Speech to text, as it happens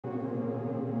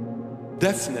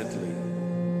definitely,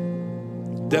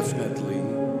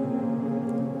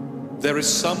 there is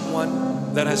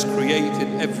someone that has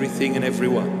created everything and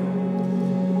everyone.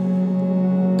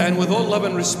 And with all love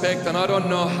and respect, and I don't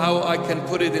know how I can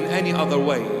put it in any other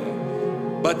way,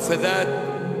 but for that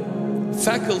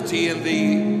faculty in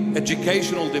the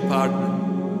educational department,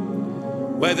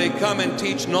 where they come and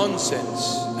teach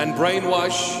nonsense and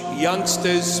brainwash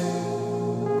youngsters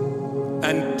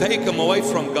and take them away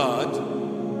from God,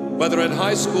 whether at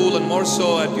high school and more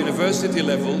so at university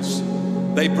levels,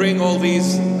 they bring all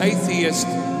these atheist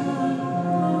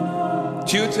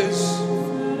tutors,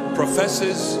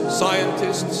 professors,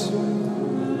 scientists,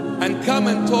 and come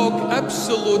and talk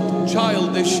absolute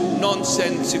childish,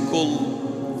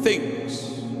 nonsensical things.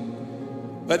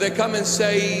 But they come and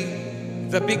say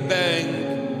the Big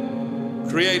Bang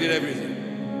created everything.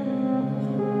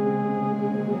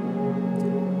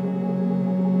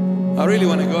 I really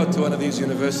want to go to one of these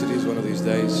universities one of these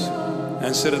days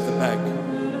and sit at the back.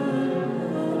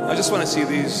 I just want to see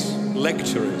these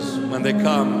lecturers when they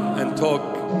come and talk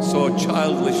so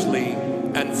childishly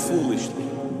and foolishly.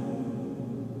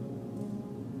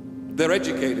 They're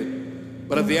educated,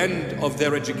 but at the end of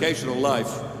their educational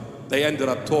life, they ended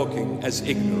up talking as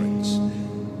ignorance.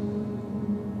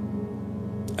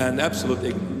 And absolute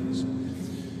ignorance.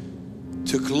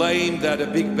 To claim that a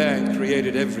Big Bang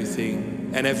created everything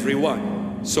and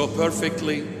everyone so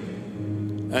perfectly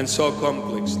and so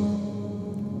complex.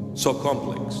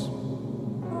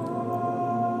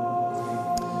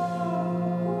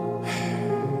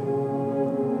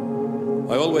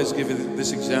 I always give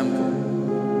this example.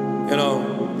 You know,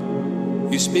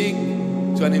 you speak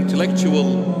to an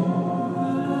intellectual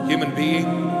human being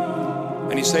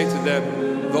and you say to them,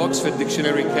 the Oxford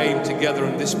Dictionary came together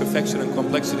in this perfection and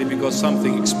complexity because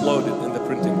something exploded in the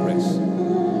printing press.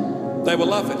 They will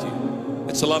laugh at you.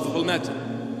 It's a laughable matter.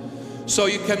 So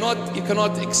you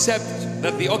cannot accept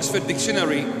that the Oxford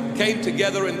Dictionary came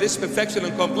together in this perfection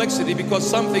and complexity because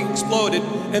something exploded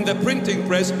in the printing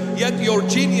press, yet your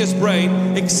genius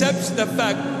brain accepts the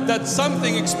fact that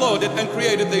something exploded and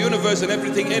created the universe and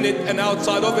everything in it and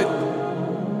outside of it.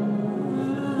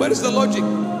 Where is the logic?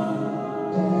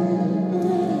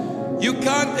 You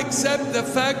can't accept the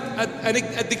fact a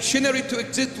dictionary to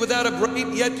exist without a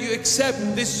brain, yet you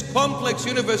accept this complex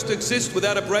universe to exist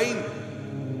without a brain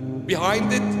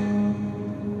behind it.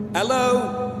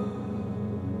 Hello?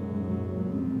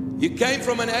 You came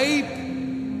from an ape,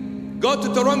 go to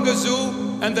Taronga Zoo,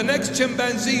 and the next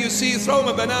chimpanzee you see, throw him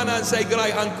a banana and say,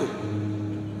 "G'day, uncle."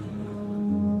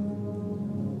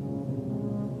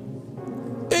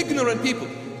 Ignorant people,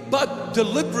 but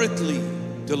deliberately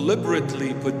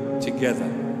put together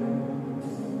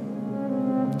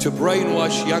to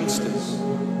brainwash youngsters.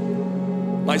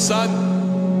 My son,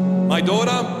 my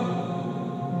daughter,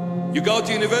 you go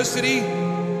to university,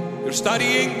 you're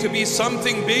studying to be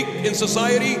something big in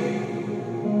society.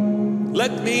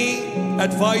 Let me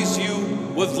advise you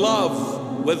with love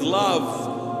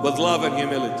and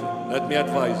humility. Let me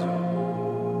advise you.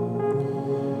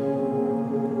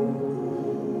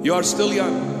 You are still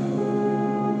young.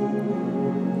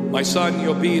 My son,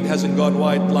 your beard hasn't gone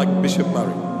white like Bishop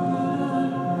Murray.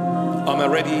 I'm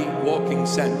already walking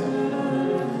Santa.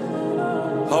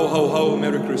 Ho, ho, ho,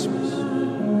 Merry Christmas.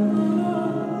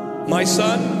 My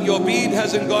son, your beard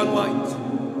hasn't gone white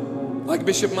like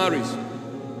Bishop Murray's.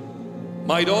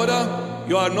 My daughter,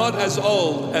 you are not as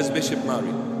old as Bishop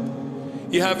Murray.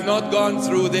 You have not gone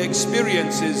through the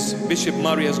experiences Bishop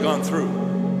Murray has gone through.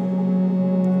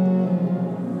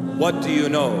 What do you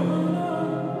know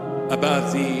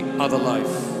about the other life,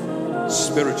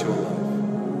 spiritual life?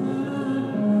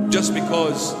 Just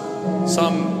because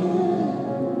some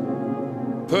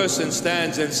person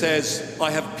stands and says,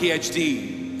 I have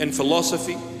PhD in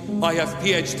philosophy, I have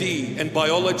PhD in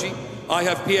biology, I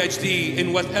have PhD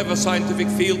in whatever scientific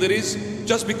field it is,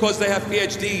 just because they have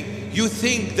PhD, you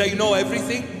think they know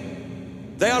everything?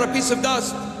 They are a piece of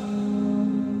dust,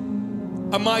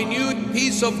 a minute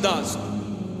piece of dust.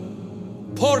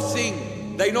 Poor thing.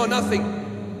 They know nothing.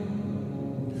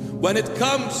 When it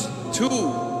comes to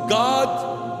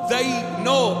God, they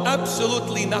know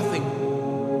absolutely nothing.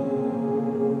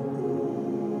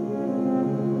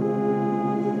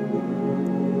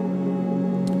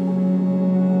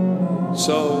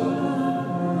 So,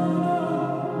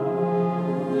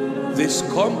 this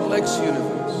complex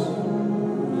universe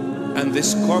and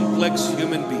this complex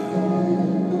human being,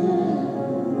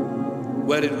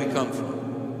 where did we come from?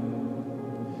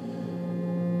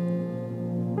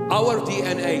 Our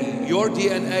DNA, your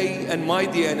DNA and my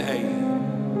DNA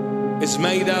is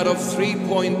made out of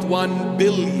 3.1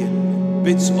 billion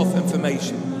bits of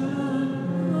information.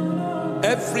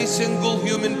 Every single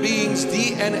human being's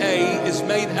DNA is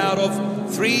made out of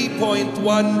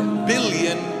 3.1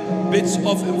 billion bits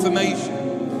of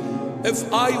information.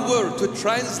 If I were to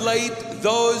translate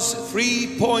those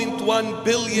 3.1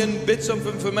 billion bits of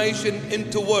information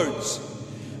into words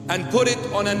and put it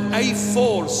on an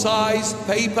A4 sized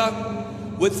paper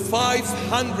with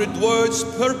 500 words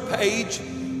per page,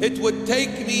 it would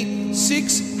take me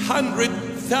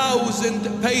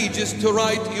 600,000 pages to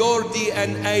write your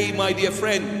DNA, my dear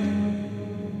friend.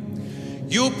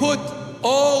 You put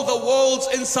all the world's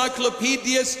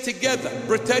encyclopedias together,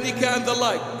 Britannica and the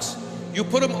likes, you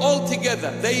put them all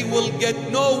together, they will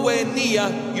get nowhere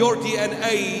near your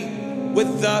DNA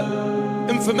with the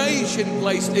information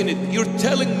placed in it. You're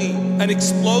telling me an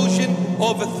explosion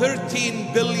over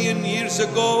 13 billion years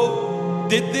ago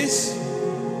did this?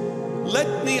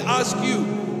 Let me ask you,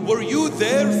 were you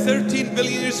there 13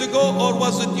 billion years ago, or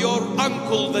was it your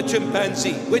uncle, the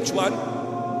chimpanzee? Which one?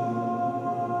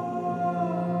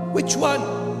 Which one?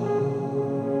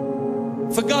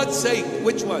 For God's sake,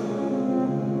 which one?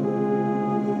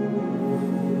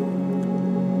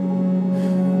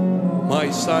 My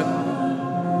son,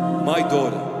 my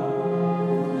daughter,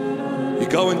 you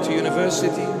go into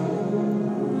university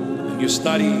and you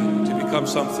study to become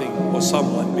something or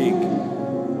someone big.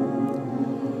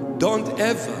 Don't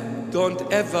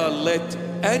ever let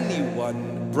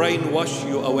anyone brainwash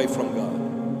you away from God.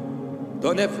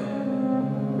 Don't ever.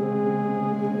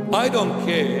 I don't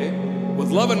care, with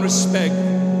love and respect,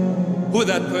 who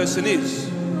that person is.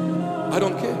 I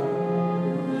don't care.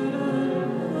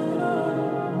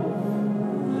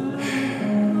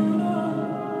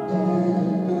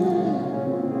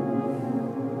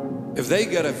 If they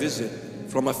get a visit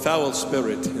from a foul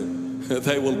spirit,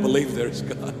 they will believe there is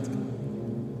God.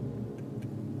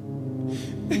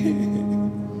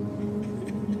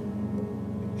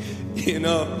 You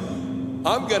know,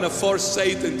 I'm gonna force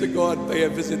Satan to go and pay a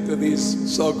visit to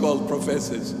these so-called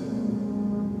professors.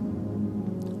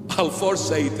 I'll force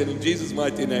Satan in Jesus'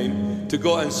 mighty name to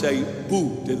go and say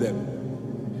boo to them.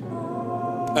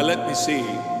 And let me see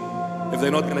if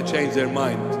they're not gonna change their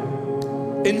mind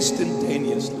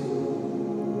instantaneously.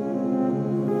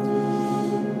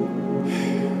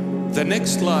 The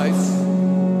next life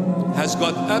has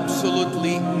got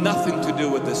absolutely nothing to do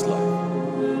with this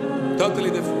life. Totally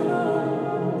different.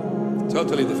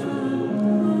 Totally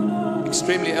different.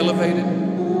 Extremely elevated,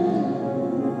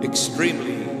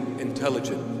 extremely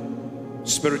intelligent,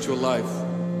 spiritual life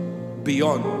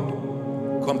beyond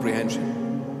comprehension.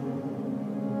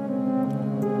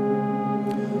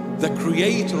 The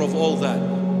creator of all that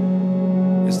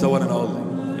is the one and only.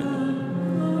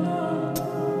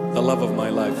 The love of my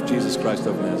life, Jesus Christ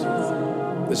of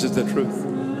Nazareth. This is the truth.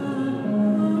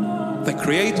 The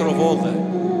creator of all that,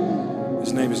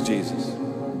 his name is Jesus.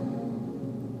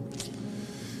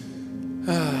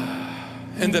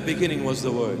 In the beginning was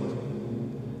the Word,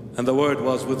 and the Word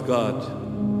was with God,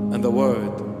 and the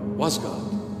Word was God.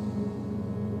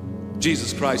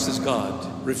 Jesus Christ is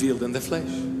God revealed in the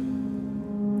flesh.